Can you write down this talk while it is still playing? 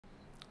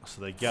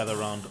So they gather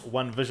around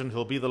One Vision.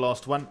 He'll be the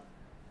last one.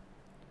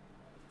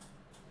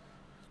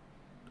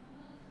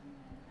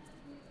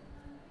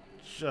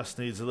 Just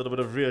needs a little bit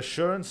of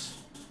reassurance.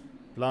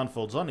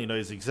 Blindfolds on. He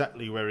knows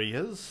exactly where he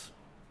is.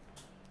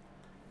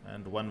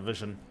 And One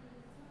Vision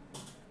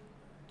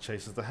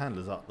chases the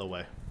handlers out the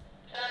way.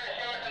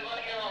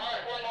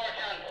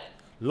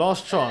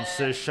 Last chance,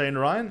 says Shane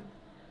Ryan.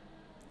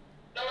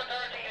 Number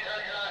 13 is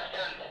on your last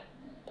chance.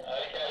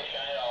 Okay,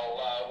 Shane,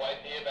 I'll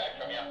wait to hear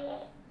back from you.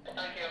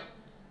 Thank you.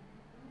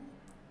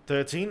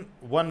 13,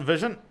 One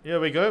Vision. Here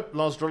we go.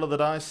 Last roll of the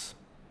dice.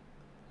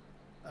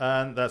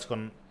 And that's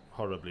gone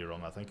horribly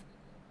wrong, I think.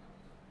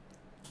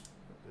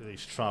 At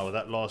least try with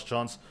that last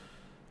chance.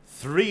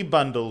 3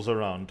 bundles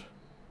around.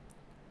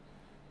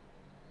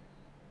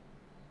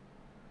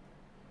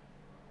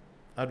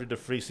 Adri de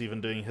Vries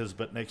even doing his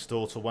bit next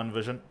door to One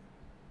Vision.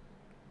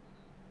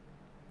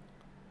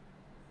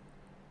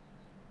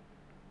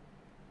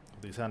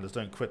 These handlers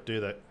don't quit, do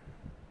they?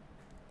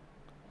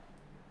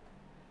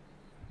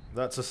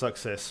 That's a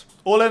success.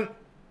 All in.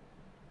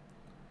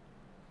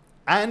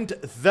 And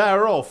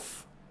they're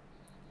off.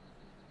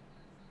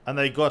 And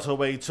they got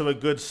away to a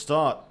good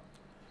start.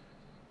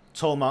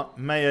 Tolma,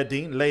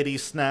 Mayadeen, Lady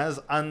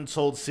Snaz,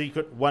 Untold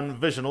Secret, One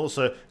Vision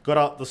also got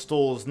out the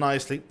stalls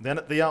nicely. Then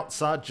at the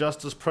outside,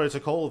 Justice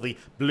Protocol, the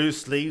blue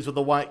sleeves with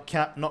the white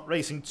cap, not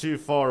racing too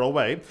far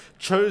away.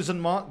 Chosen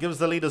Mark gives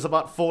the leaders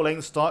about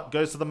 4-lane start,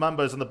 goes to the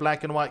Mumbos in the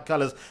black and white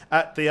colours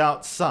at the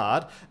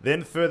outside.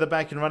 Then further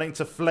back and running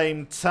to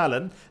Flame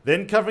Talon.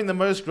 Then covering the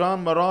most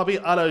ground,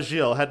 Marabi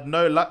Alagil had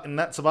no luck, and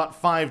that's about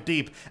 5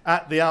 deep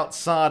at the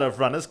outside of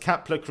runners.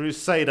 Kapla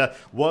Crusader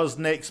was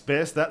next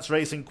best. That's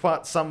racing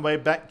quite some way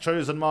back.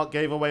 Chosen Mark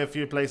gave away a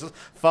few places.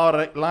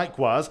 Farek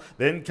likewise.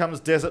 Then comes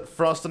Desert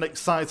Frost and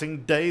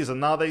Exciting Days, and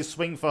now they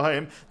swing for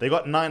home. They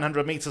got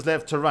 900 metres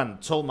left to run.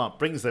 Tolmark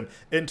brings them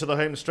into the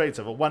home straight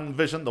over One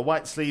Vision, the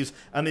white sleeves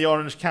and the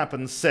orange cap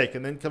and sec.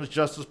 And then comes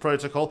Justice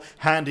Protocol,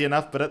 handy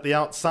enough, but at the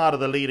outside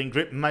of the leading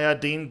group,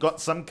 Mayadeen got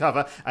some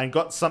cover and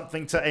got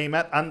something to aim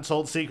at.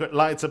 Untold Secret,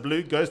 lighter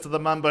blue, goes to the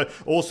Mumbo,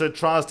 also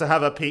tries to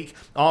have a peek.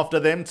 After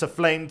them to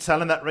Flame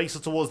Talon, that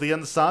races towards the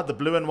inside. The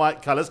blue and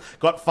white colours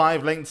got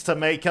 5 lengths to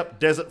make up.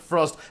 Desert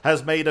Frost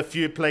has made a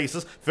few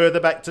places.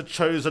 Further back to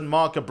Chosen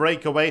Mark, a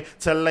breakaway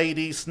to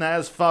Lady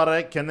Snaz,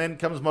 Farek, and then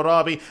comes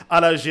Morabi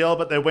Alagil,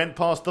 but they went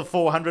past the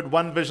 400.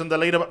 One Vision the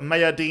leader, but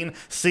Mayadeen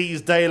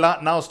sees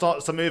daylight, now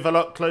starts to move a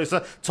lot closer.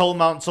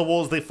 Tolmount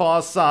towards the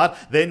far side.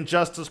 Then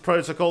Justice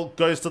Protocol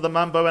goes to the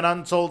Mumbo and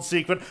Untold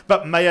Secret,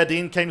 but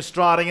Mayadeen came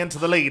striding into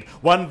the lead.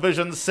 One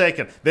Vision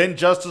second. Then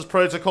Justice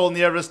Protocol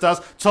nearest us.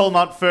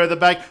 Tolmount further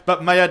back, but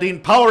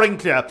Mayadeen powering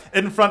clear.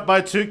 In front by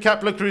 2,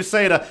 Kapla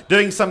Crusader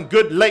doing some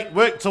good late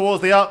work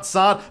towards the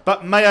outside,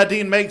 but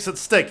Mayadeen makes it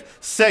stick.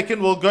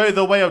 Second will go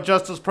the way of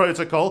Justice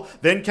Protocol.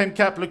 Then came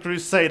Kapla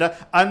Crusader,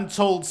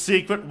 Untold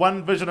Secret,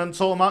 One Vision and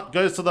Tolmark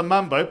goes to the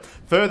Mumbo.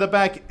 Further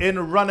back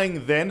in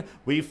running then,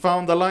 we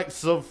found the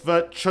likes of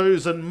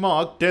Chosen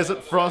Mark,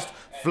 Desert Frost,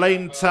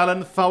 Flame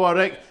Talon,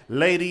 Fawarek,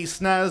 Lady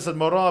Snaz and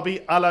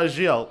Morabi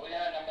Alagil.